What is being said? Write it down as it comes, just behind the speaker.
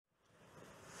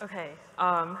Okay,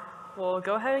 we'll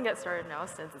go ahead and get started now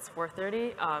since it's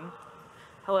 4:30.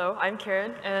 Hello, I'm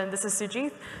Karen, and this is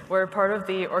Sujith. We're part of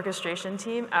the orchestration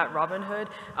team at Robinhood,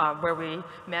 where we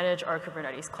manage our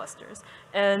Kubernetes clusters.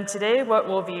 And today what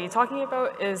we'll be talking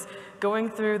about is going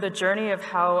through the journey of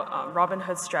how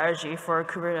Robinhood's strategy for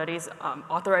Kubernetes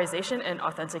authorization and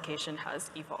authentication has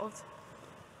evolved.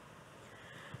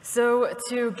 So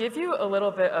to give you a little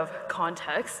bit of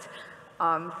context,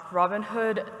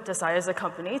 Robinhood decided as a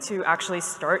company to actually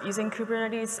start using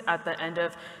Kubernetes at the end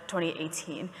of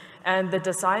 2018. And the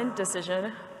design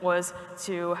decision was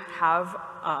to have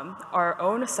our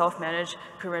own self-managed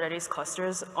Kubernetes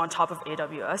clusters on top of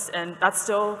AWS, and that's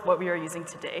still what we are using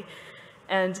today.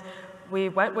 And we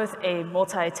went with a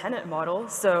multi-tenant model,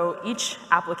 so each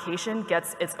application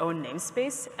gets its own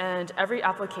namespace, and every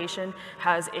application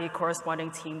has a corresponding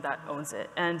team that owns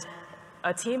it. And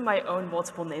a team might own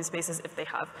multiple namespaces if they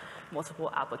have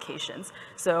multiple applications.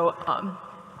 So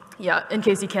yeah, in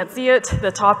case you can't see it,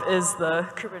 the top is the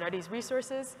Kubernetes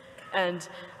resources, and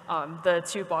the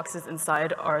two boxes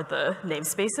inside are the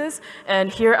namespaces.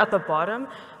 And here at the bottom,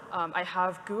 I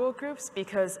have Google groups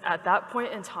because at that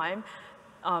point in time,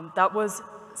 that was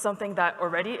something that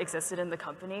already existed in the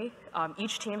company.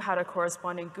 Each team had a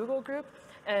corresponding Google group,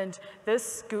 and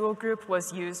this Google group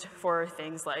was used for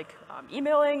things like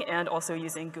emailing and also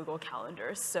using Google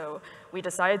Calendars. So we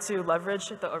decided to leverage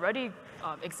the already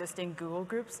existing Google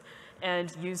groups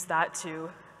and use that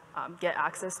to get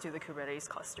access to the Kubernetes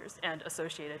clusters and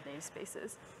associated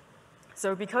namespaces.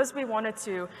 So because we wanted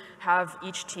to have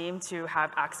each team to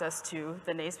have access to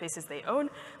the namespaces they own,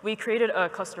 we created a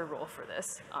cluster role for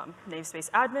this, namespace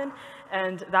admin,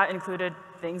 and that included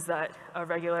things that a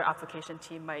regular application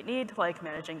team might need, like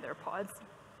managing their pods.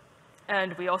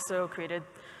 And we also created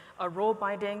a role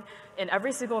binding in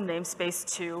every single namespace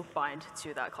to bind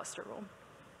to that cluster role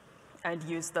and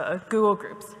use the Google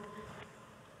groups.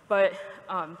 But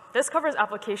this covers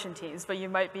application teams, but you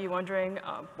might be wondering,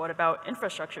 what about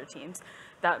infrastructure teams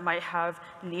that might have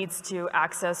needs to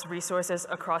access resources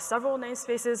across several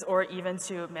namespaces or even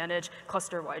to manage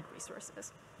cluster-wide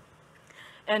resources?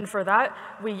 And for that,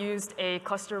 we used a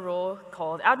cluster role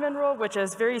called admin role, which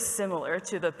is very similar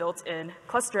to the built-in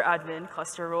cluster admin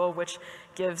cluster role, which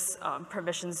gives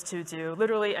permissions to do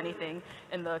literally anything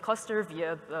in the cluster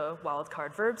via the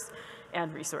wildcard verbs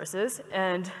and resources.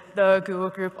 And the Google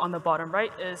group on the bottom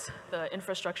right is the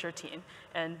infrastructure team,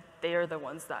 and they are the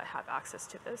ones that have access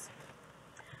to this.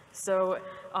 So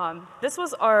this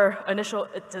was our initial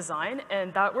design,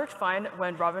 and that worked fine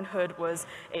when Robinhood was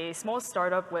a small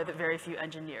startup with very few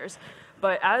engineers.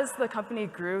 But as the company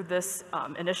grew, this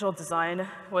initial design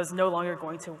was no longer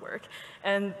going to work.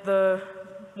 And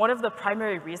one of the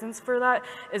primary reasons for that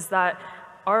is that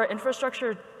our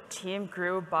infrastructure team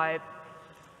grew by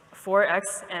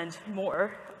 4x and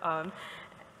more.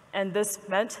 And this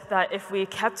meant that if we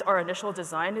kept our initial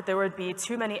design, there would be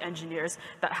too many engineers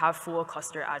that have full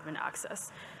cluster admin access.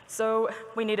 So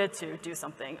we needed to do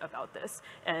something about this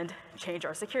and change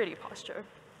our security posture.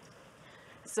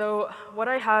 So what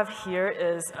I have here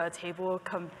is a table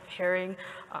comparing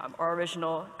our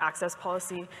original access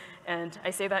policy. And I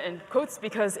say that in quotes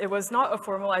because it was not a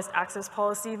formalized access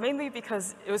policy, mainly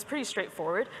because it was pretty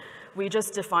straightforward. We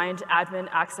just defined admin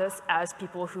access as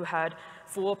people who had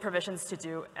full permissions to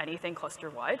do anything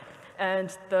cluster-wide. And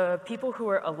the people who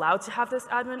were allowed to have this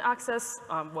admin access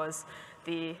was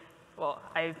well,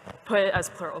 I put it as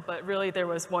plural, but really there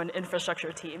was one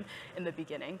infrastructure team in the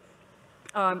beginning.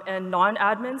 And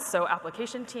non-admins, so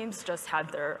application teams, just had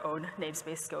their own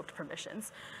namespace scoped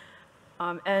permissions.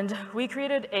 And we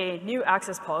created a new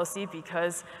access policy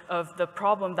because of the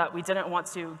problem that we didn't want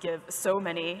to give so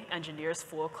many engineers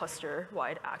full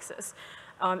cluster-wide access.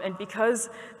 And because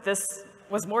this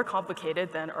was more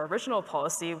complicated than our original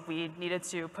policy, we needed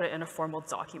to put it in a formal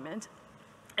document.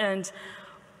 And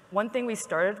one thing we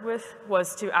started with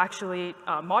was to actually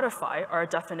modify our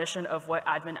definition of what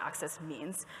admin access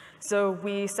means. So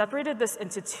we separated this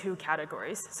into two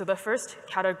categories. So the first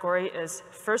category is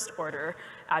first order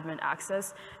admin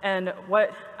access. And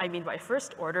what I mean by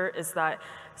first order is that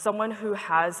someone who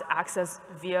has access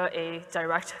via a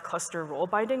direct cluster role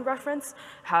binding reference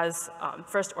has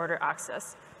first order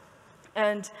access.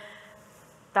 And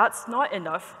that's not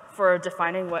enough for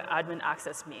defining what admin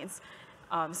access means.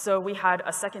 So we had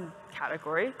a second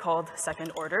category called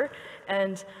second order.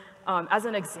 And as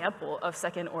an example of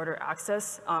second order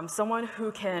access, someone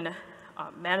who can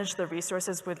manage the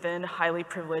resources within highly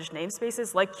privileged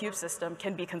namespaces like Kubesystem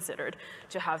can be considered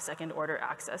to have second order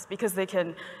access because they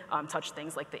can touch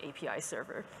things like the API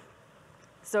server.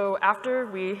 So after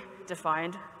we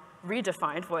defined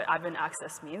redefined what admin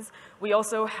access means, we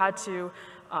also had to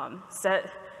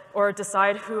set or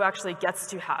decide who actually gets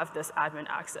to have this admin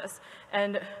access.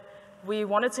 And we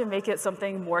wanted to make it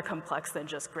something more complex than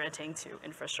just granting to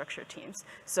infrastructure teams.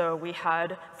 So we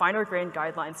had finer-grained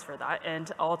guidelines for that,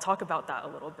 and I'll talk about that a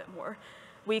little bit more.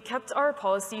 We kept our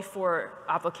policy for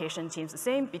application teams the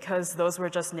same because those were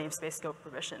just namespace scope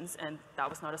permissions, and that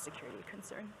was not a security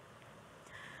concern.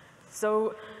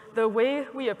 So the way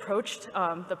we approached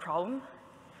the problem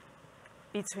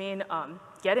between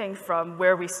getting from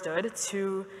where we stood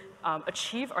to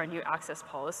achieve our new access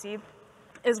policy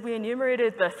is we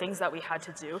enumerated the things that we had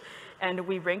to do, and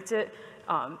we ranked it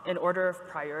in order of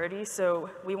priority. So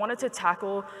we wanted to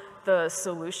tackle the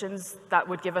solutions that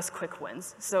would give us quick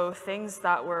wins. So things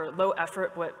that were low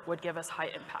effort would give us high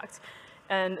impact.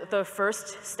 And the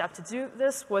first step to do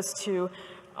this was to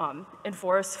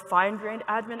enforce fine-grained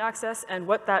admin access. And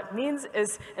what that means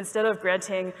is instead of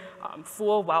granting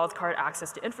full wildcard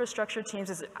access to infrastructure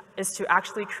teams is to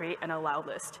actually create an allow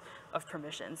list of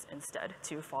permissions instead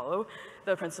to follow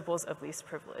the principles of least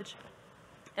privilege.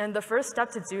 And the first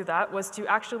step to do that was to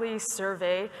actually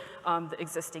survey the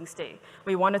existing state.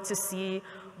 We wanted to see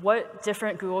what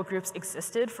different Google groups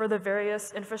existed for the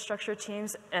various infrastructure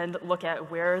teams and look at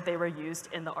where they were used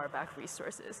in the RBAC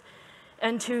resources.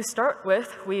 And to start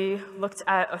with, we looked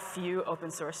at a few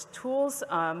open source tools.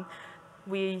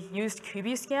 We used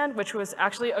Kubescan, which was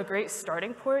actually a great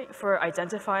starting point for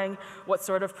identifying what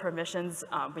sort of permissions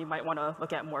we might want to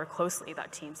look at more closely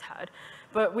that teams had.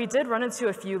 But we did run into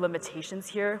a few limitations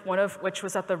here, one of which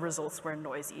was that the results were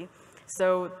noisy.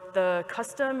 So the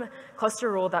custom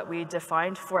cluster rule that we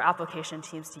defined for application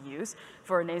teams to use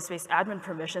for namespace admin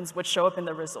permissions would show up in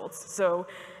the results. So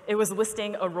it was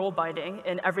listing a role binding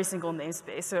in every single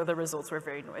namespace, so the results were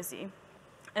very noisy.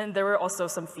 And there were also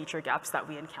some feature gaps that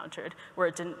we encountered where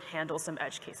it didn't handle some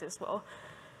edge cases well.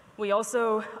 We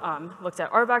also looked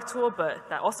at RBAC tool, but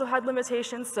that also had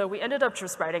limitations, so we ended up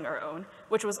just writing our own,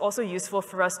 which was also useful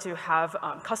for us to have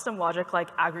custom logic like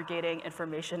aggregating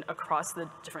information across the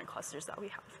different clusters that we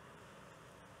have.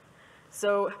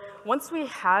 So once we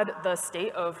had the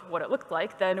state of what it looked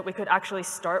like, then we could actually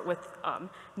start with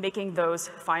making those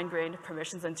fine-grained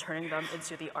permissions and turning them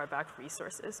into the RBAC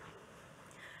resources.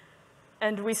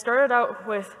 And we started out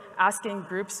with asking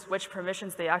groups which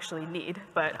permissions they actually need,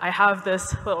 but I have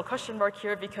this little question mark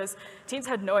here because teams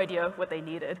had no idea what they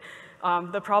needed.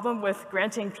 The problem with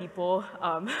granting people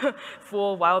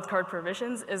full wildcard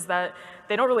permissions is that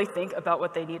they don't really think about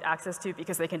what they need access to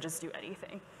because they can just do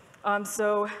anything.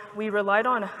 So we relied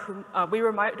on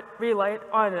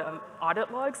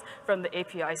audit logs from the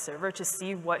API server to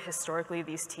see what historically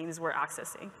these teams were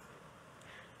accessing.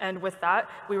 And with that,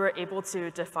 we were able to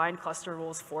define cluster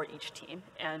rules for each team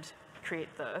and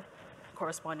create the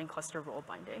corresponding cluster role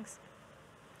bindings.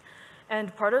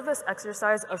 And part of this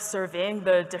exercise of surveying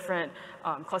the different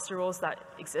cluster rules that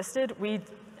existed, we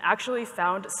actually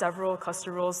found several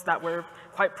cluster rules that were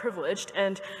quite privileged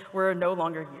and were no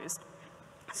longer used.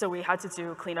 So we had to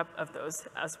do cleanup of those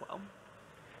as well.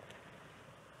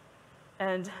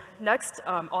 And next,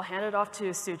 I'll hand it off to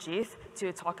Sujith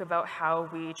to talk about how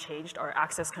we changed our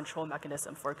access control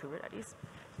mechanism for Kubernetes.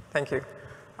 Thank you.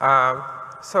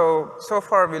 So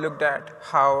far we looked at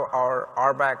how our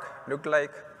RBAC looked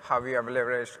like, how we have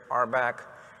leveraged RBAC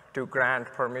to grant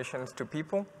permissions to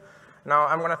people. Now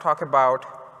I'm going to talk about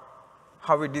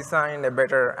how we designed a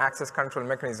better access control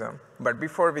mechanism. But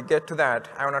before we get to that,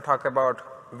 I want to talk about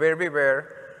where we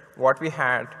were, what we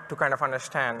had to kind of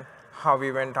understand how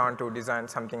we went on to design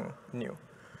something new.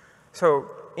 So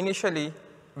initially,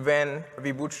 when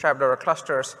we bootstrapped our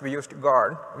clusters, we used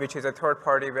Guard, which is a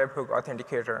third-party webhook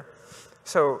authenticator.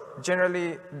 So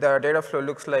generally, the data flow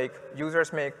looks like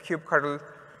users make kubectl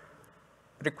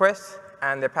requests,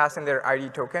 and they pass in their ID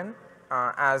token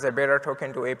as a bearer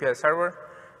token to API server.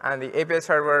 And the API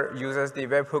server uses the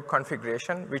webhook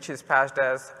configuration, which is passed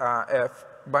as a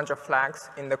bunch of flags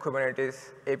in the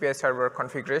Kubernetes API server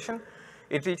configuration.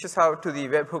 It reaches out to the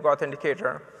webhook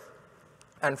authenticator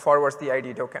and forwards the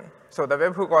ID token. So the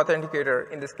webhook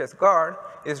authenticator, in this case Guard,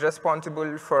 is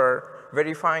responsible for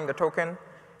verifying the token,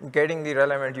 getting the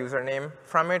relevant username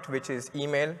from it, which is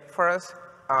email for us.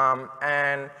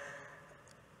 And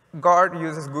Guard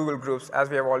uses Google Groups, as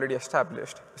we have already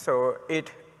established. So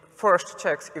it first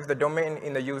checks if the domain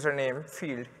in the username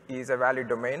field is a valid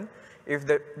domain. If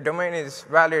the domain is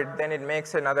valid, then it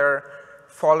makes another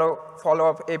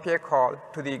follow-up API call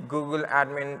to the Google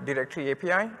admin directory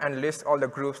API and lists all the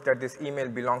groups that this email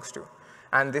belongs to.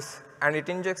 And it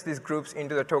injects these groups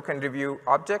into the token review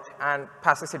object and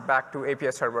passes it back to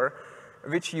API server,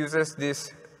 which uses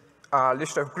this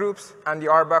list of groups, and the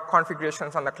RBAC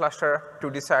configurations on the cluster to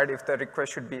decide if the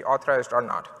request should be authorized or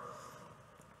not.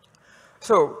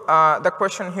 So the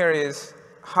question here is,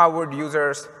 how would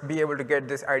users be able to get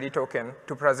this ID token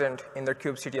to present in their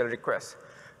kubectl request?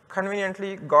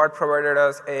 Conveniently, God provided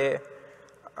us a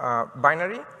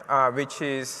binary, which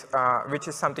is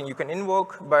something you can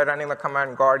invoke by running the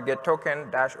command guard get token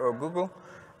 -o Google.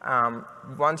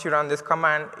 Once you run this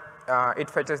command, it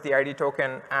fetches the ID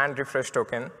token and refresh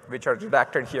token, which are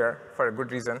redacted here for a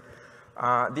good reason.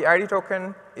 The ID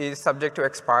token is subject to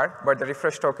expire, but the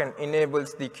refresh token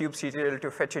enables the kubectl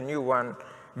to fetch a new one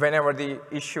whenever the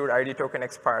issued ID token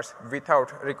expires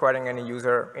without requiring any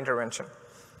user intervention.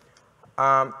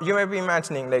 You may be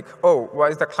imagining like, oh, why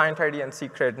is the client ID and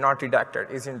secret not redacted?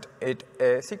 Isn't it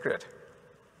a secret,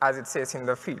 as it says in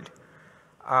the field?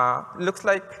 Looks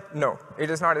like no, it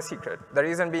is not a secret. The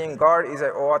reason being guard is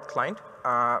an OAuth client,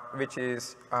 which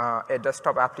is a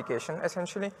desktop application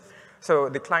essentially. So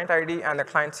the client ID and the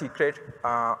client secret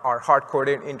are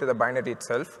hard-coded into the binary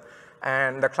itself.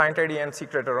 And the client ID and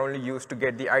secret are only used to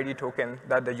get the ID token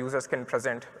that the users can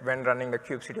present when running the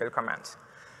kubectl commands.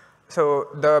 So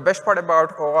the best part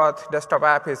about OAuth desktop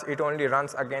app is it only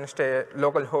runs against a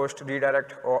local host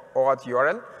redirect OAuth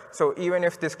URL. So even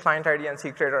if this client ID and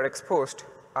secret are exposed,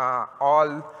 all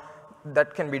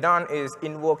that can be done is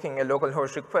invoking a local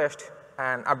host request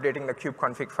and updating the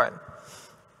kubeconfig file.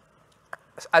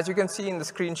 As you can see in the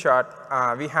screenshot,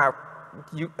 we have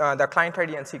the client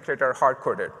ID and secret are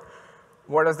hard-coded.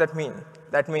 What does that mean?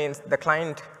 That means the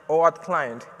client, OAuth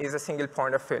client, is a single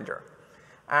point of failure.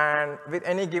 And with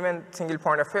any given single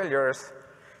point of failures,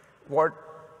 what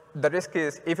the risk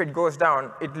is, if it goes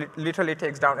down, it literally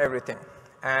takes down everything.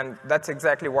 And that's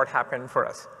exactly what happened for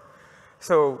us.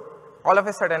 So all of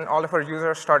a sudden, all of our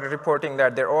users started reporting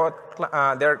that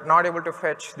they're not able to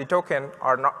fetch the token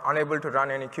or unable to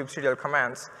run any kubectl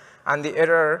commands. And the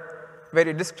error,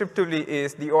 very descriptively,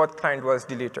 is the OAuth client was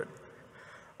deleted.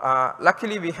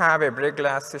 Luckily, we have a break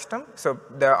glass system. So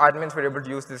the admins were able to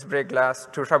use this break glass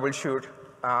to troubleshoot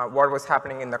what was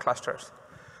happening in the clusters.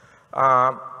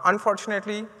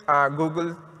 Unfortunately,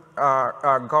 Google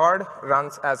guard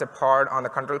runs as a pod on the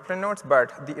control plane nodes,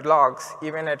 but the logs,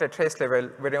 even at a trace level,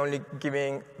 were only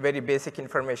giving very basic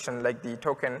information like the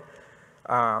token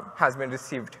has been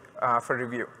received for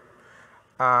review.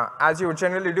 As you would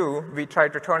generally do, we try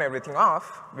to turn everything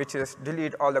off, which is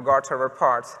delete all the guard server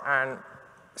pods and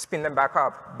spin them back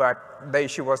up, but the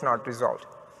issue was not resolved.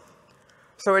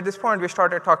 So at this point, we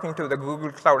started talking to the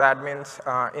Google Cloud admins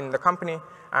in the company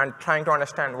and trying to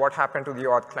understand what happened to the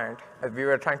auth client. As we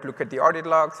were trying to look at the audit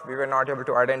logs, we were not able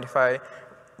to identify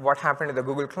what happened to the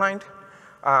Google client.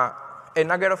 A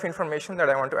nugget of information that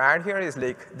I want to add here is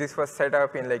like this was set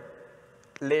up in like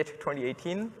late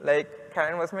 2018, like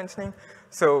Karen was mentioning.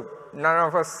 So none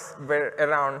of us were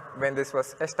around when this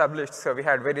was established, so we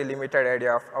had very limited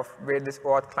idea of where this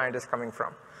auth client is coming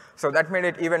from. So that made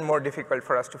it even more difficult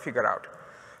for us to figure out.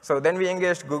 So then we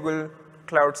engaged Google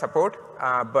Cloud support,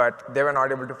 but they were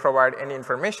not able to provide any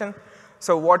information.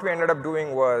 So what we ended up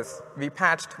doing was we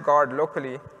patched guard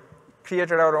locally,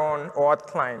 created our own OAuth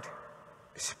client,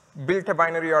 built a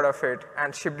binary out of it,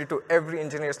 and shipped it to every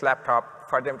engineer's laptop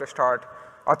for them to start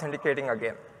authenticating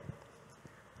again.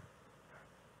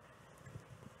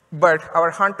 But our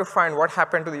hunt to find what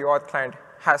happened to the auth client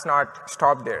has not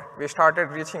stopped there. We started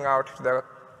reaching out to the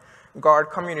guard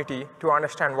community to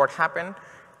understand what happened.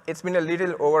 It's been a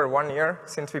little over 1 year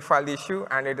since we filed the issue,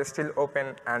 and it is still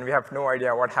open, and we have no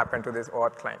idea what happened to this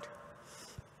OAuth client.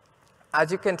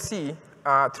 As you can see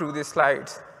through these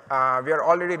slides, we are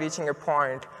already reaching a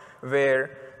point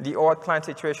where the OAuth client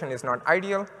situation is not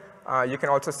ideal. You can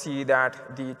also see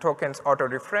that the tokens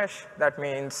auto-refresh. That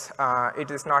means it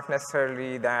is not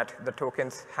necessarily that the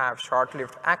tokens have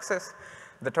short-lived access.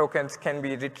 The tokens can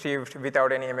be retrieved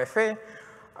without any MFA.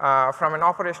 From an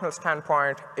operational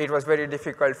standpoint, it was very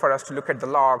difficult for us to look at the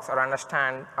logs or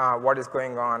understand what is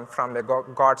going on from the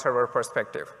guard server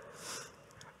perspective.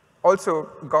 Also,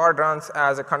 guard runs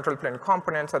as a control plane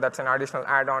component, so that's an additional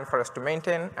add-on for us to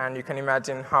maintain, and you can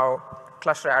imagine how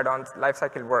cluster add-ons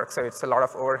lifecycle works, so it's a lot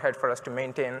of overhead for us to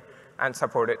maintain and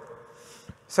support it.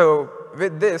 So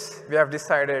with this, we have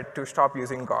decided to stop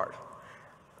using guard.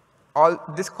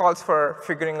 This calls for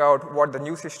figuring out what the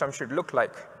new system should look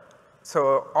like.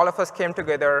 So all of us came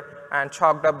together and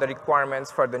chalked up the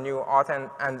requirements for the new auth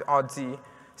and auth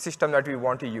system that we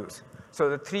want to use. So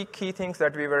the three key things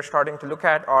that we were starting to look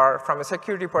at are, from a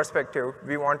security perspective,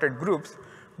 we wanted groups,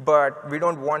 but we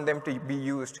don't want them to be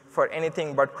used for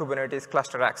anything but Kubernetes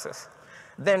cluster access.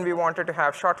 Then we wanted to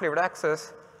have short-lived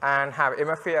access and have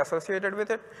MFA associated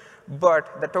with it,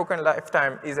 but the token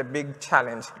lifetime is a big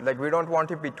challenge. Like, we don't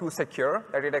want it to be too secure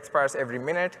that it expires every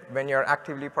minute when you're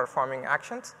actively performing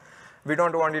actions. We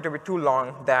don't want it to be too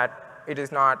long that it is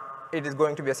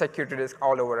going to be a security risk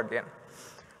all over again.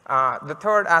 The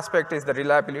third aspect is the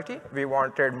reliability. We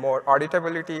wanted more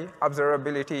auditability,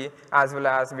 observability, as well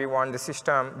as we want the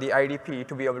system, the IDP,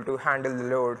 to be able to handle the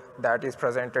load that is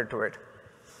presented to it.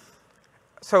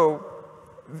 So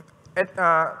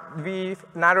we've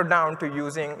narrowed down to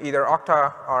using either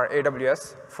Okta or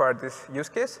AWS for this use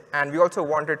case, and we also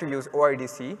wanted to use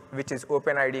OIDC, which is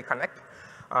OpenID Connect.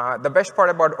 The best part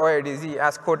about OIDC,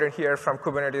 as quoted here from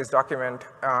Kubernetes document,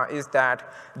 is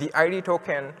that the ID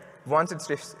token, once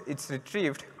it's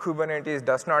retrieved, Kubernetes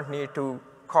does not need to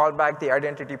call back the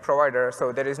identity provider,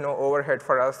 so there is no overhead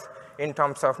for us in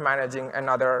terms of managing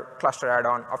another cluster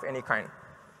add-on of any kind.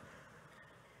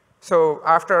 So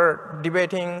after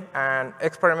debating and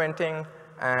experimenting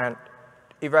and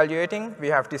evaluating, we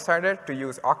have decided to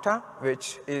use Okta,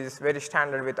 which is very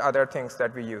standard with other things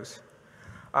that we use.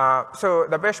 So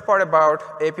the best part about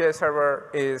API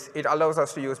server is it allows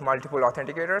us to use multiple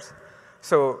authenticators.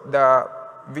 So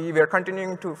we were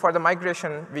continuing to, for the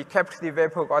migration, we kept the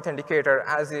webhook authenticator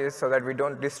as is so that we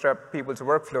don't disrupt people's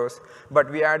workflows, but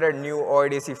we added new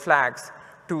OIDC flags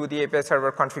to the API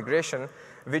server configuration,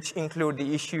 which include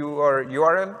the issue or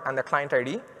URL and the client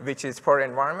ID, which is per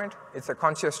environment. It's a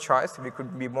conscious choice. We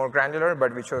could be more granular,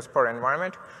 but we chose per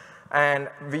environment. And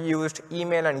we used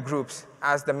email and groups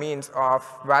as the means of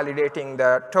validating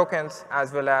the tokens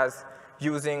as well as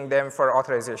using them for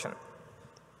authorization.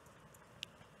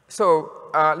 So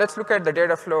let's look at the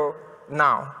data flow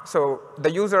now. So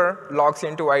the user logs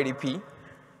into IDP.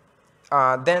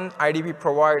 Then IDP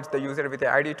provides the user with an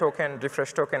ID token,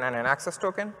 refresh token, and an access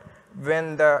token.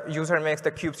 When the user makes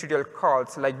the kubectl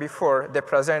calls, like before, they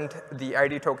present the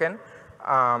ID token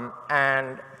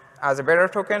and as a bearer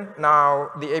token.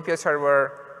 Now the API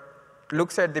server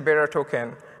looks at the bearer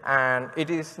token, and it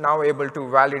is now able to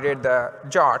validate the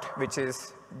JOT, which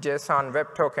is JSON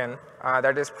web token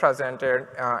that is presented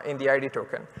in the ID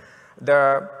token.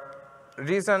 The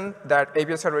reason that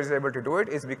API server is able to do it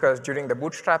is because during the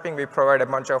bootstrapping, we provide a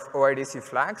bunch of OIDC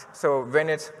flags. So when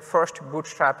it's first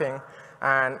bootstrapping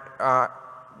and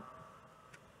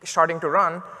starting to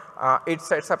run, it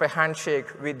sets up a handshake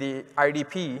with the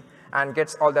IDP and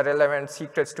gets all the relevant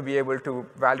secrets to be able to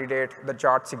validate the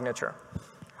JOT signature.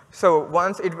 So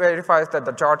once it verifies that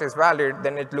the JOT is valid,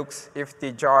 then it looks if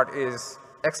the JOT is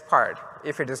expired.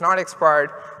 If it is not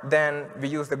expired, then we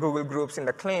use the Google groups in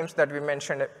the claims that we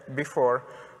mentioned before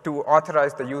to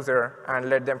authorize the user and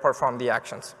let them perform the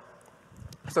actions.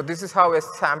 So this is how a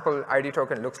sample ID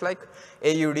token looks like.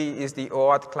 AUD is the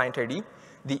OAuth client ID.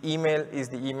 The email is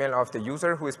the email of the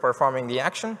user who is performing the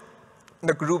action.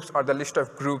 The groups are the list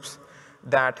of groups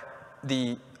that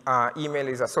the email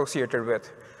is associated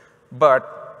with.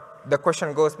 But the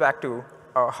question goes back to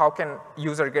how can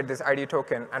user get this ID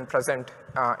token and present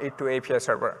it to API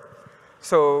server?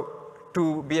 So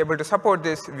to be able to support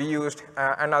this, we used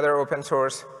another open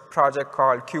source project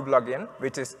called kubelogin,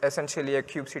 which is essentially a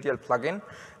kubectl plugin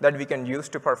that we can use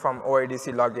to perform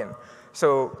OIDC login.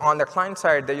 So on the client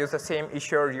side, they use the same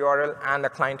issuer URL and the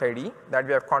client ID that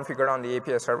we have configured on the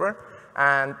API server.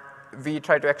 And we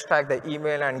try to extract the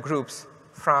email and groups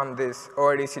from this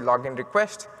OIDC login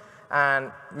request and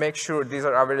make sure these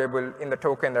are available in the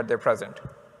token that they present.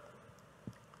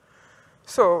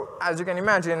 So as you can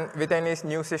imagine, with any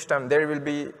new system, there will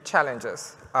be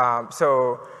challenges.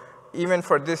 So even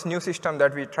for this new system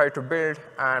that we try to build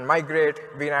and migrate,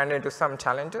 we ran into some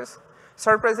challenges.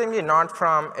 Surprisingly, not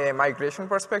from a migration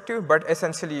perspective, but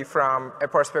essentially from a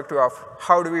perspective of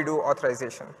how do we do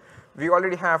authorization. We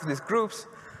already have these groups,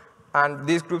 and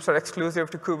these groups are exclusive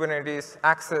to Kubernetes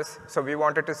access, so we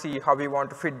wanted to see how we want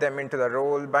to fit them into the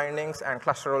role bindings and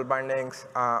cluster role bindings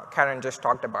Karen just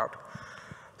talked about.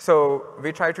 So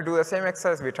we try to do the same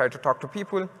exercise. We try to talk to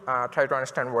people, try to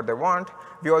understand what they want.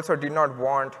 We also did not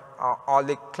want all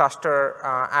the cluster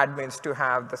admins to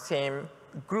have the same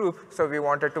group, so we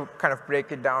wanted to kind of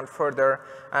break it down further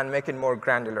and make it more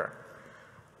granular.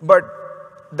 But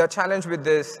the challenge with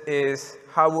this is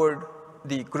how would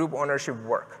the group ownership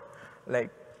work?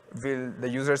 Like, will the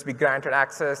users be granted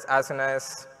access as soon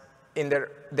as in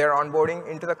their onboarding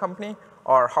into the company?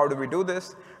 Or how do we do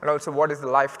this? And also, what is the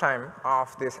lifetime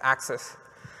of this access?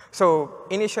 So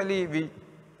initially, we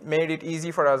made it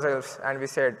easy for ourselves, and we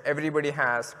said everybody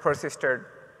has persistent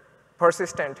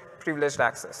privileged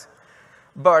access.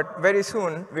 But very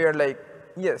soon, we are like,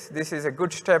 yes, this is a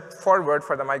good step forward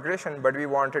for the migration, but we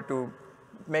wanted to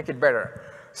make it better.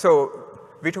 So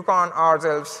we took on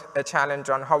ourselves a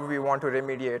challenge on how we want to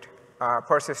remediate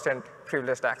persistent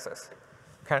privileged access.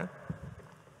 Karen?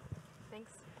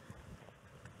 Thanks.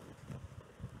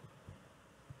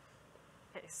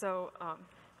 Okay, so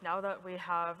now that we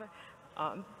have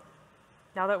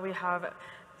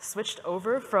switched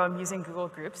over from using Google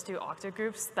Groups to Okta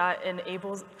Groups, that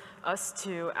enables us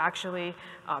to actually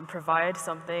provide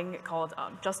something called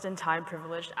just-in-time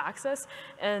privileged access.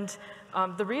 And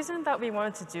the reason that we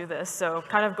wanted to do this, so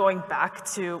kind of going back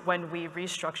to when we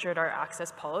restructured our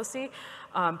access policy,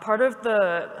 part of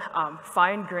the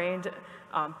fine-grained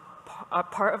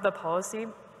part of the policy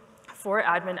for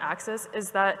admin access is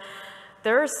that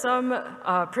there are some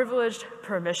privileged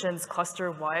permissions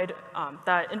cluster-wide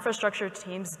that infrastructure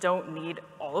teams don't need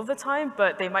all of the time,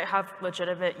 but they might have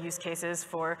legitimate use cases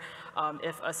for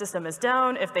if a system is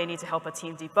down, if they need to help a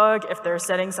team debug, if they're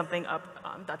setting something up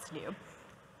that's new.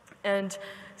 And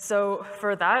so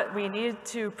for that, we need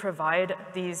to provide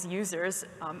these users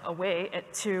a way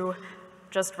to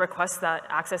just request that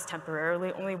access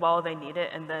temporarily, only while they need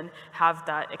it, and then have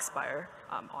that expire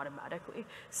automatically.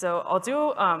 So I'll do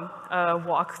a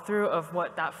walkthrough of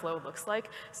what that flow looks like.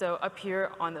 So up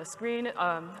here on the screen,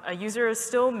 a user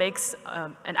still makes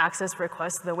an access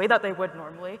request the way that they would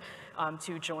normally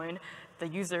to join the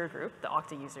user group, the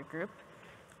Okta user group.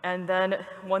 And then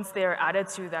once they are added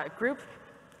to that group,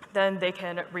 then they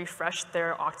can refresh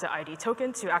their Okta ID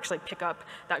token to actually pick up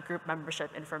that group membership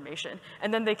information.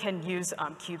 And then they can use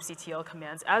kubectl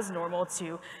commands as normal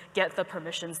to get the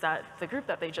permissions that the group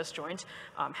that they just joined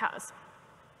has.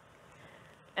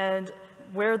 And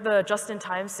where the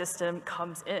just-in-time system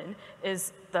comes in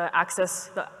is the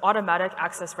automatic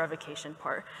access revocation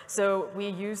part. So we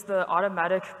use the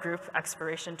automatic group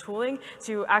expiration tooling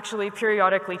to actually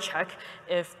periodically check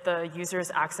if the user's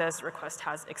access request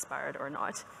has expired or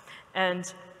not.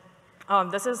 And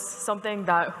this is something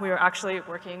that we are actually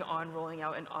working on rolling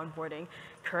out and onboarding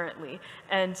currently.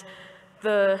 And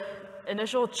the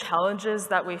initial challenges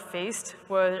that we faced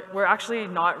were actually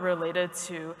not related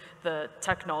to the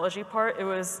technology part. It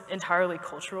was entirely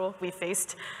cultural. We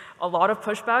faced a lot of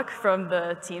pushback from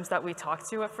the teams that we talked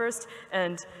to at first,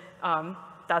 and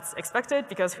that's expected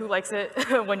because who likes it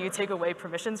when you take away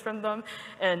permissions from them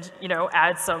and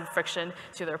add some friction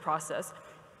to their process.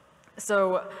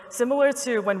 So similar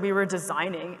to when we were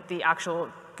designing the actual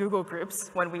Google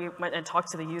groups, when we went and talked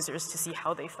to the users to see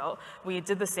how they felt, we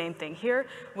did the same thing here.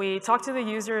 We talked to the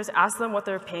users, asked them what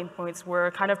their pain points were,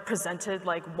 kind of presented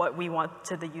like what we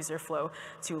wanted the user flow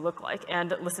to look like,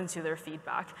 and listened to their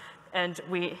feedback. And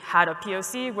we had a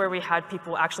POC where we had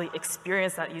people actually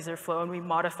experience that user flow, and we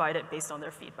modified it based on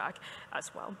their feedback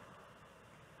as well.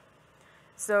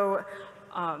 So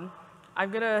I'm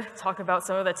going to talk about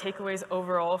some of the takeaways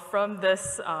overall from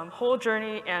this whole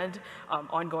journey and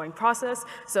ongoing process.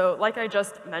 So like I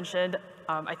just mentioned,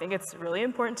 I think it's really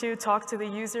important to talk to the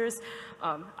users.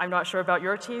 I'm not sure about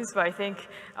your teams, but I think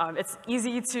it's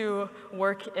easy to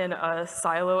work in a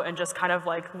silo and just kind of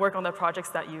like work on the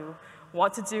projects that you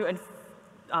want to do and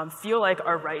feel like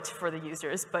are right for the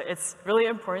users, but it's really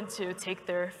important to take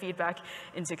their feedback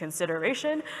into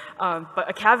consideration. But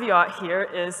a caveat here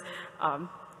is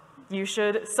you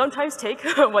should sometimes take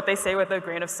what they say with a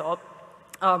grain of salt.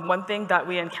 One thing that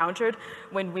we encountered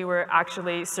when we were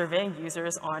actually surveying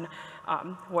users on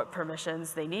what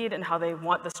permissions they need and how they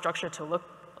want the structure to look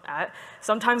at,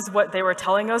 sometimes what they were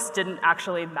telling us didn't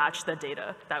actually match the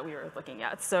data that we were looking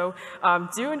at. So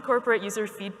do incorporate user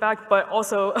feedback, but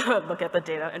also look at the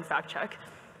data and fact check.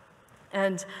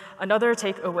 And another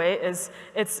takeaway is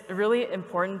it's really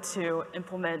important to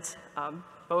implement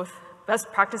both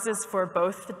best practices for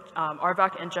both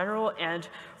RBAC in general and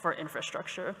for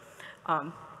infrastructure.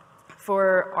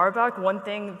 For RBAC, one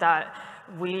thing that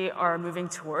we are moving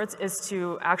towards is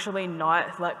to actually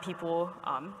not let people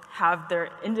have their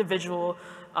individual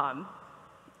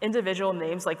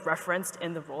names like referenced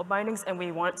in the role bindings, and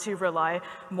we want to rely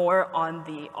more on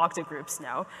the Okta groups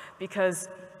now, because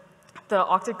the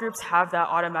Okta groups have that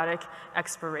automatic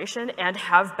expiration and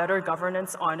have better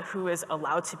governance on who is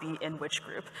allowed to be in which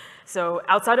group. So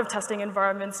outside of testing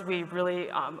environments, we really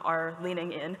are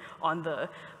leaning in on the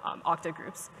Okta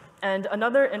groups. And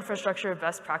another infrastructure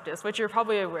best practice, which you're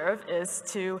probably aware of, is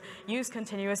to use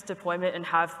continuous deployment and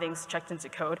have things checked into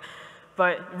code.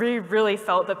 But we really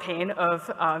felt the pain of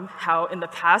how in the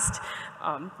past,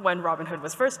 when Robinhood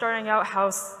was first starting out,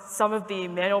 how some of the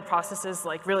manual processes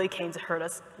like really came to hurt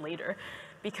us later.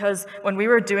 Because when we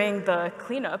were doing the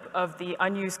cleanup of the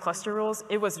unused cluster rules,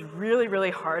 it was really, really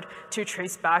hard to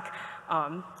trace back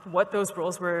what those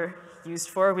rules were used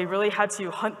for. We really had to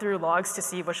hunt through logs to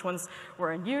see which ones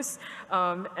were in use.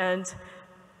 And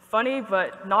funny,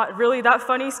 but not really that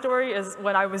funny story is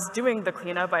when I was doing the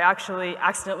cleanup, I actually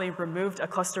accidentally removed a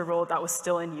cluster role that was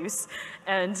still in use.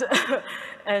 And,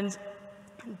 and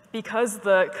because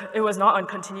it was not on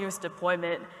continuous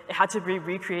deployment, it had to be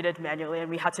recreated manually, and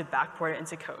we had to backport it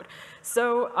into code.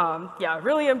 So yeah,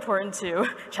 really important to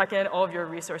check in all of your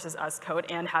resources as code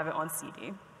and have it on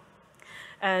CD.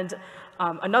 And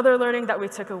another learning that we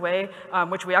took away,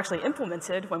 which we actually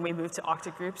implemented when we moved to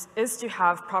Octogroups, is to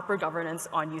have proper governance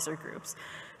on user groups.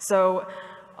 So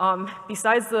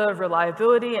besides the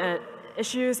reliability and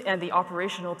issues and the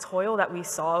operational toil that we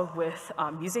saw with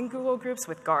using Google Groups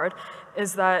with Guard,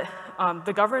 is that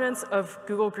the governance of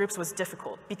Google Groups was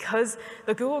difficult because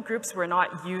the Google Groups were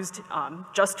not used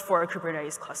just for a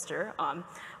Kubernetes cluster.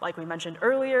 Like we mentioned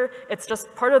earlier, it's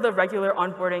just part of the regular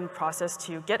onboarding process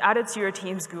to get added to your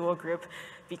team's Google group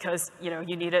because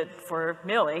you need it for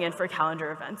mailing and for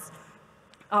calendar events.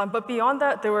 But beyond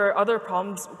that, there were other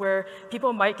problems where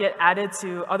people might get added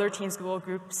to other teams' Google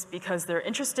groups because they're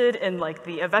interested in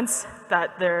the events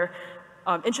that they're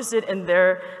interested in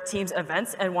their team's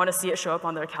events and want to see it show up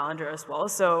on their calendar as well.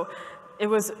 So it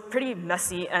was pretty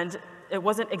messy, and it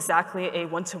wasn't exactly a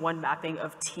one-to-one mapping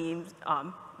of teams,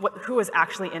 who was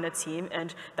actually in a team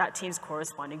and that team's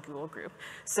corresponding Google group.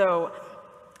 So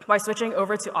by switching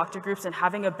over to Octogroups and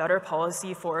having a better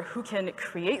policy for who can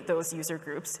create those user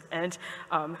groups and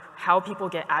how people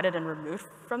get added and removed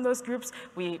from those groups,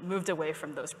 we moved away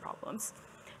from those problems.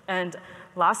 And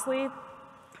lastly,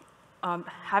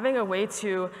 having a way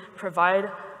to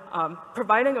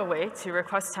providing a way to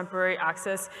request temporary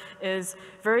access is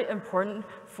very important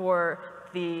for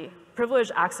the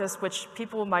privileged access, which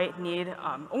people might need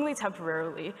only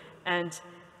temporarily, and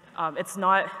it's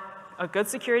not a good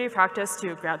security practice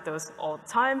to grant those all the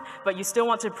time, but you still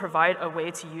want to provide a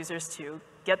way to users to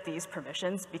get these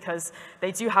permissions because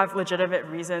they do have legitimate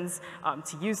reasons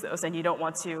to use those, and you don't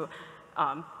want to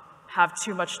have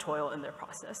too much toil in their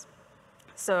process.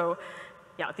 So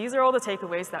yeah, these are all the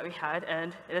takeaways that we had,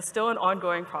 and it is still an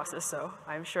ongoing process, so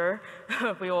I'm sure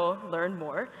we will learn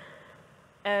more.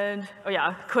 And oh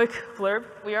yeah, quick blurb,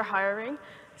 we are hiring,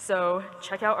 so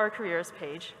check out our careers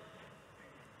page.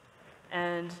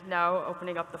 And now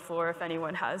opening up the floor if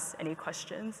anyone has any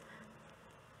questions.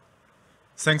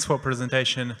 Thanks for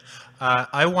presentation.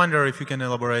 I wonder if you can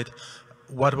elaborate,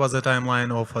 what was the timeline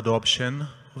of adoption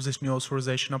of this new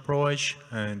authorization approach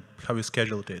and how you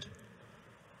scheduled it?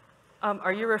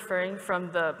 Are you referring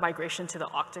from the migration to the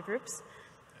Octogroups?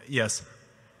 Yes.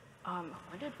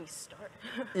 When did we start?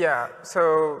 Yeah,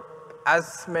 so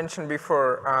as mentioned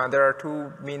before, there are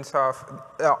two means of,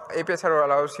 API server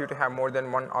allows you to have more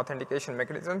than one authentication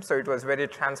mechanism, so it was very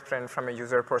transparent from a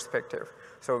user perspective.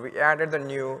 So we added the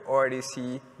new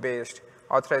OIDC-based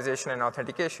authorization and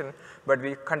authentication, but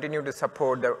we continue to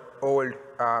support the old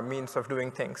means of doing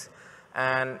things.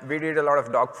 And we did a lot of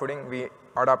dogfooding. We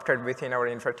adopted within our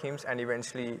infra teams and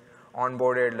eventually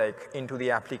onboarded into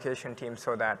the application team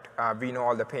so that we know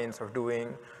all the pains of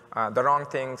doing the wrong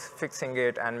things, fixing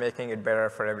it, and making it better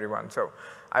for everyone. So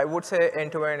I would say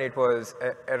end-to-end, it was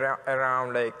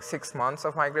around 6 months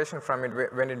of migration from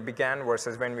it when it began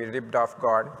versus when we ripped off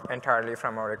Guard entirely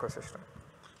from our ecosystem.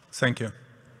 Thank you.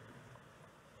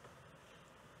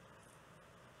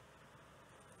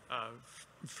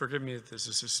 Forgive me if this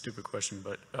is a stupid question,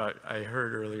 but I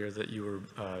heard earlier that you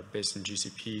were based in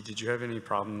GCP. Did you have any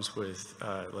problems with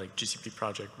GCP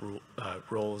project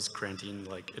roles granting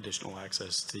additional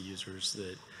access to users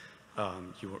that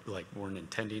you weren't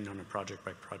intending on a project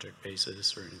by project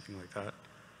basis or anything like that?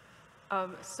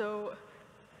 So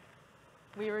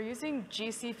we were using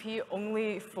GCP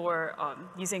only for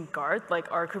using Guard.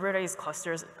 Our Kubernetes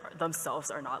clusters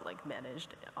themselves are not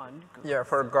managed on Google. Yeah,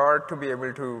 for Guard to be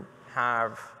able to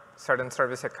have certain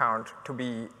service account to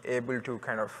be able to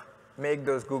kind of make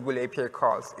those Google API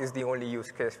calls is the only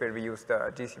use case where we use the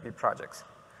GCP projects.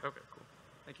 Okay, cool.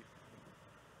 Thank you.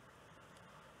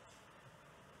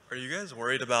 Are you guys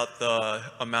worried about the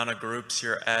amount of groups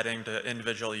you're adding to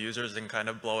individual users and kind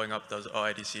of blowing up those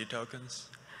OIDC tokens?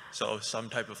 So some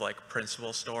type of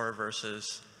principal store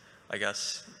versus, I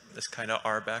guess, this kind of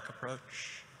RBAC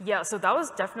approach? Yeah, so that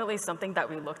was definitely something that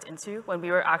we looked into when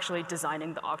we were actually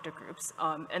designing the Octogroups.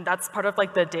 And that's part of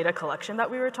the data collection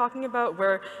that we were talking about,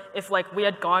 where if we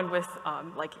had gone with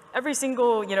every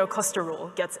single cluster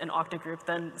rule gets an Octogroup,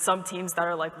 then some teams that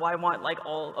are well, I want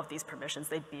all of these permissions,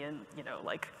 they'd be in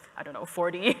I don't know,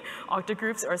 40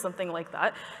 Octogroups or something like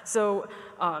that. So,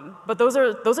 but those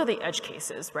are the edge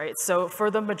cases, right? So for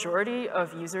the majority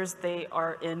of users, they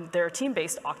are in their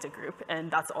team-based Octogroup, and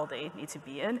that's all they need to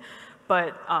be in.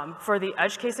 But for the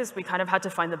edge cases, we kind of had to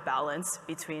find the balance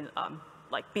between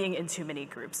like being in too many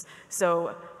groups.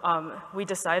 So we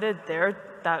decided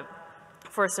there that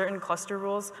for certain cluster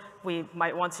rules, we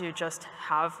might want to just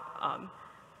have,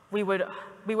 we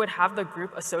would have the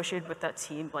group associated with that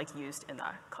team like used in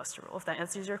that cluster rule, if that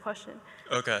answers your question.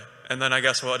 Okay, and then I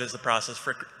guess what is the process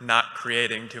for not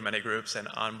creating too many groups and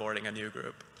onboarding a new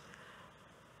group?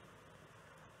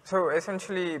 So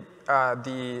essentially,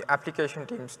 the application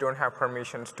teams don't have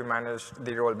permissions to manage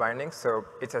the role bindings, so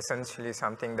it's essentially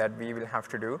something that we will have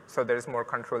to do. So there is more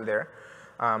control there.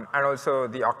 And also,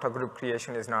 the Okta group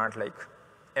creation is not like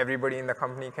everybody in the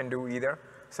company can do either.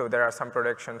 So there are some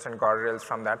protections and guardrails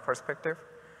from that perspective.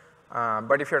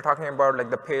 But if you're talking about like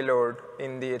the payload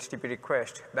in the HTTP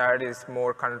request, that is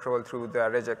more control through the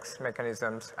regex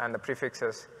mechanisms and the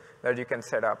prefixes that you can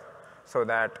set up so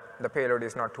that the payload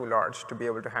is not too large to be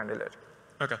able to handle it.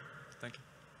 Okay, thank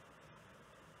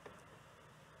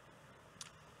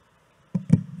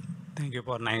you. Thank you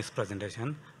for a nice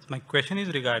presentation. My question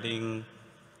is regarding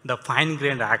the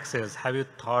fine-grained access. Have you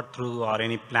thought through or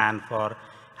any plan for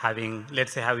having,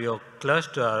 let's say, have your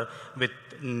cluster with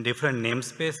different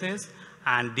namespaces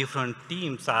and different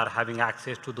teams are having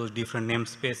access to those different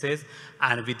namespaces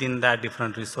and within that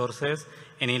different resources,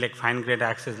 any like fine-grained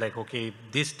access like, okay,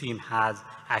 this team has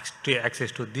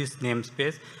access to this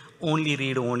namespace, only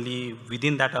read only,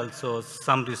 within that also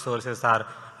some resources are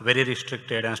very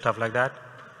restricted and stuff like that?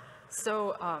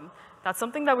 So that's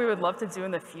something that we would love to do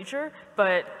in the future,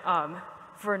 but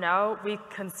for now we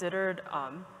considered,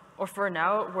 or for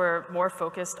now we're more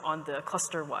focused on the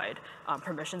cluster-wide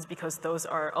permissions because those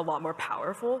are a lot more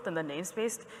powerful than the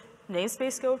namespace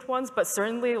scoped ones, but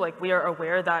certainly like we are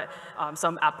aware that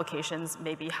some applications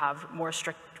maybe have more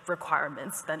strict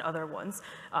requirements than other ones.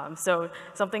 So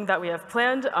something that we have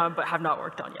planned but have not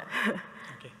worked on yet.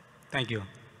 Okay, thank you.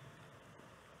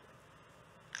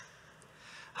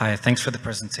 Hi, thanks for the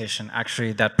presentation.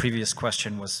 Actually, that previous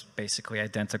question was basically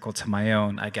identical to my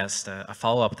own. I guess a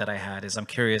follow-up that I had is I'm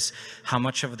curious how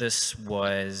much of this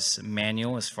was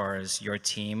manual as far as your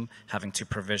team having to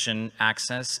provision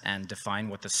access and define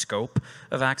what the scope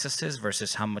of access is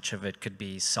versus how much of it could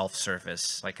be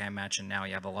self-service. Like I imagine now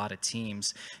you have a lot of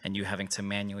teams and you having to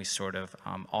manually sort of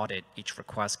audit each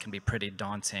request can be pretty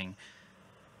daunting.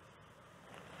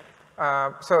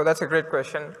 So that's a great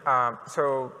question.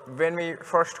 So when we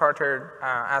first started,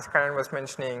 as Karan was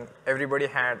mentioning, everybody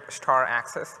had star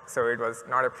access, so it was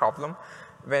not a problem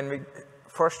when we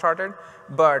first started.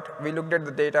 But we looked at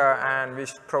the data and we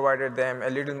provided them a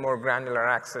little more granular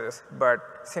access. But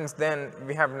since then,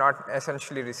 we have not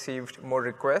essentially received more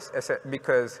requests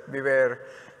because we were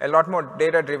a lot more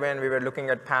data-driven. We were looking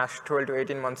at past 12 to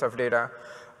 18 months of data.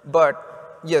 But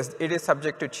yes, it is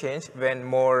subject to change when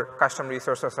more custom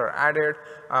resources are added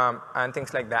and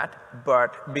things like that.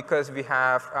 But because we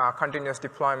have continuous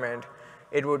deployment,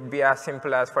 it would be as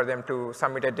simple as for them to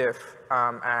submit a diff,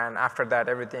 and after that,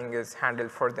 everything is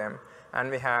handled for them. And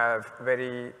we have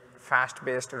very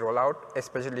fast-based rollout,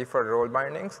 especially for role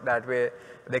bindings. That way,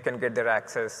 they can get their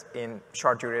access in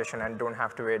short duration and don't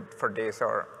have to wait for days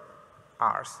or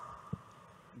hours.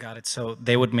 Got it. So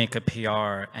they would make a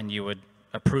PR and you would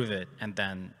approve it, and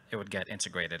then it would get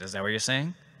integrated. Is that what you're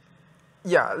saying?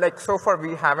 Yeah, like so far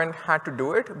we haven't had to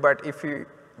do it, but if you,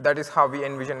 that is how we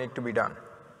envision it to be done.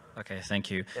 Okay, thank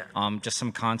you. Yeah. Just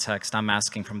some context, I'm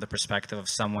asking from the perspective of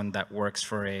someone that works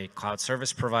for a cloud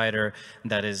service provider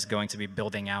that is going to be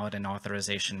building out an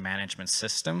authorization management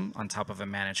system on top of a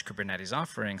managed Kubernetes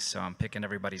offering. So I'm picking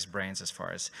everybody's brains as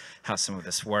far as how some of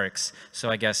this works. So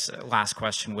I guess last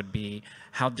question would be,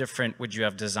 how different would you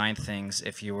have designed things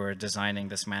if you were designing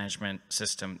this management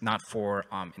system, not for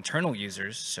internal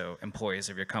users, so employees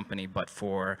of your company, but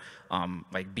for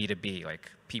like B2B,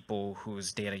 like people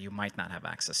whose data you might not have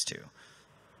access to?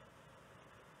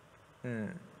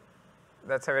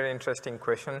 That's a very interesting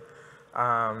question.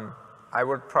 I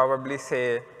would probably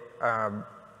say not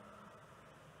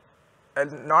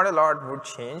a lot would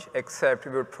change, except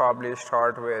we would probably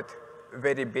start with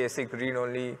very basic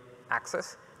read-only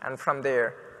access. And from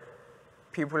there,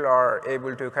 people are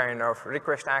able to kind of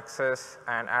request access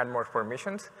and add more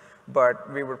permissions.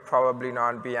 But we would probably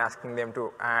not be asking them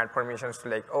to add permissions to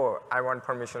like, oh, I want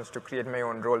permissions to create my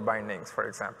own role bindings, for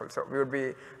example. So we would be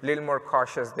a little more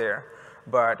cautious there.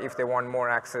 But if they want more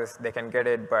access, they can get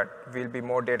it. But we'll be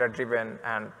more data-driven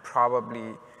and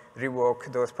probably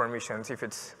revoke those permissions if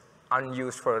it's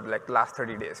unused for like last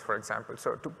 30 days, for example.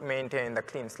 So to maintain the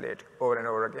clean slate over and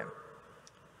over again.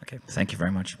 Okay, thank you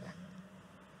very much.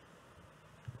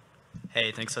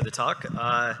 Hey, thanks for the talk.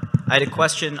 I had a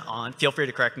question on, feel free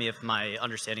to correct me if my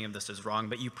understanding of this is wrong,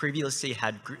 but you previously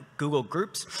had Google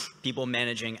Groups, people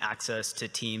managing access to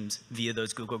teams via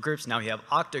those Google Groups. Now you have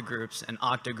Okta Groups, and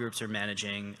Okta Groups are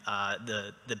managing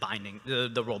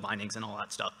the role bindings and all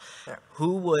that stuff. Yeah.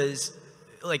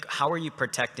 How are you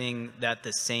protecting that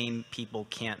the same people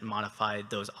can't modify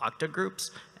those Okta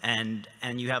Groups? And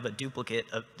you have a duplicate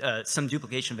of, some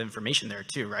duplication of information there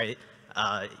too, right?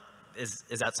 Is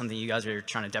that something you guys are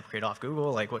trying to deprecate off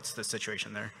Google? Like, what's the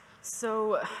situation there?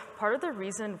 So part of the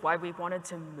reason why we wanted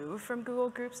to move from Google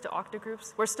Groups to Okta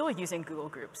Groups, we're still using Google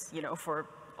Groups, you know, for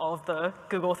all of the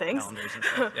Google things. Calendars and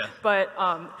stuff, yeah. But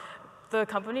the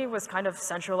company was kind of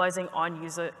centralizing on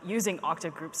using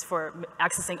Okta Groups for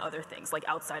accessing other things, like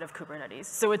outside of Kubernetes.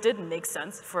 So it did make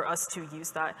sense for us to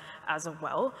use that as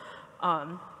well.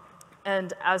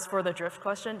 And as for the drift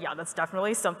question, yeah, that's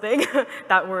definitely something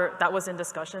that was in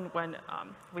discussion when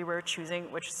we were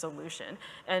choosing which solution.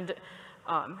 And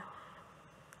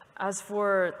as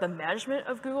for the management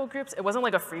of Google Groups, it wasn't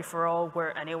like a free-for-all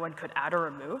where anyone could add or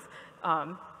remove.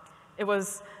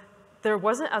 There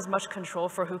wasn't as much control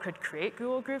for who could create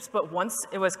Google Groups, but once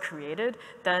it was created,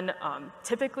 then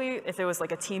typically if it was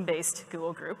like a team-based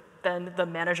Google Group, then the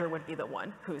manager would be the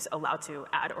one who's allowed to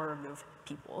add or remove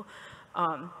people.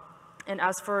 And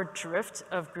as for drift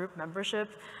of group membership,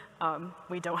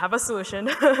 we don't have a solution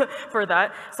for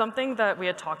that. Something that we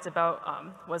had talked about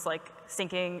was like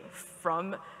syncing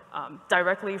from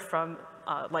directly from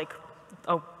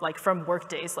from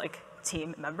Workday's like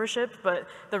team membership. But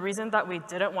the reason that we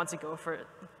didn't want to go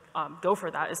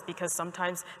for that is because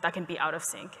sometimes that can be out of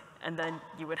sync, and then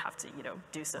you would have to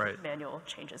do some manual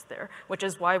changes there, which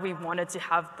is why we wanted to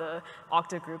have the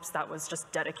Okta Groups that was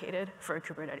just dedicated for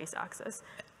Kubernetes access.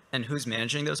 And who's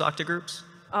managing those Okta Groups?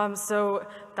 So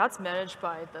that's managed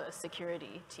by the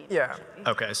security team. Yeah. Actually.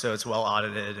 Okay, so it's well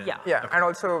audited. Yeah. Yeah, and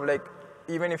also like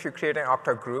even if you create an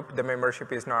Okta group, the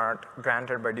membership is not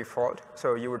granted by default.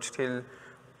 So we would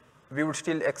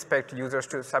still expect users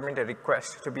to submit a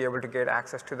request to be able to get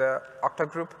access to the Okta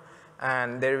group,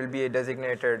 and there will be a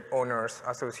designated owners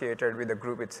associated with the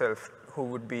group itself who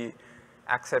would be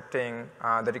accepting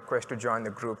the request to join the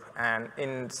group. And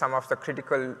in some of the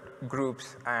critical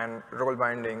groups and role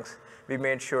bindings, we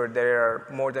made sure there are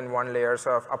more than one layers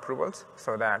of approvals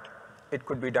so that it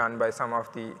could be done by some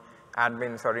of the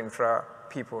admins or infra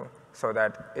people so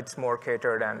that it's more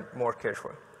catered and more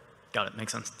careful. Got it,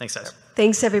 makes sense. Thanks, guys. Yep.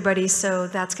 Thanks, everybody. So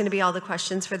that's going to be all the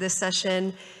questions for this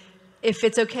session. If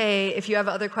it's okay, if you have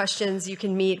other questions, you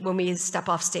can meet when we step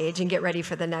off stage and get ready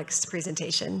for the next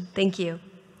presentation. Thank you.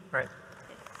 Right.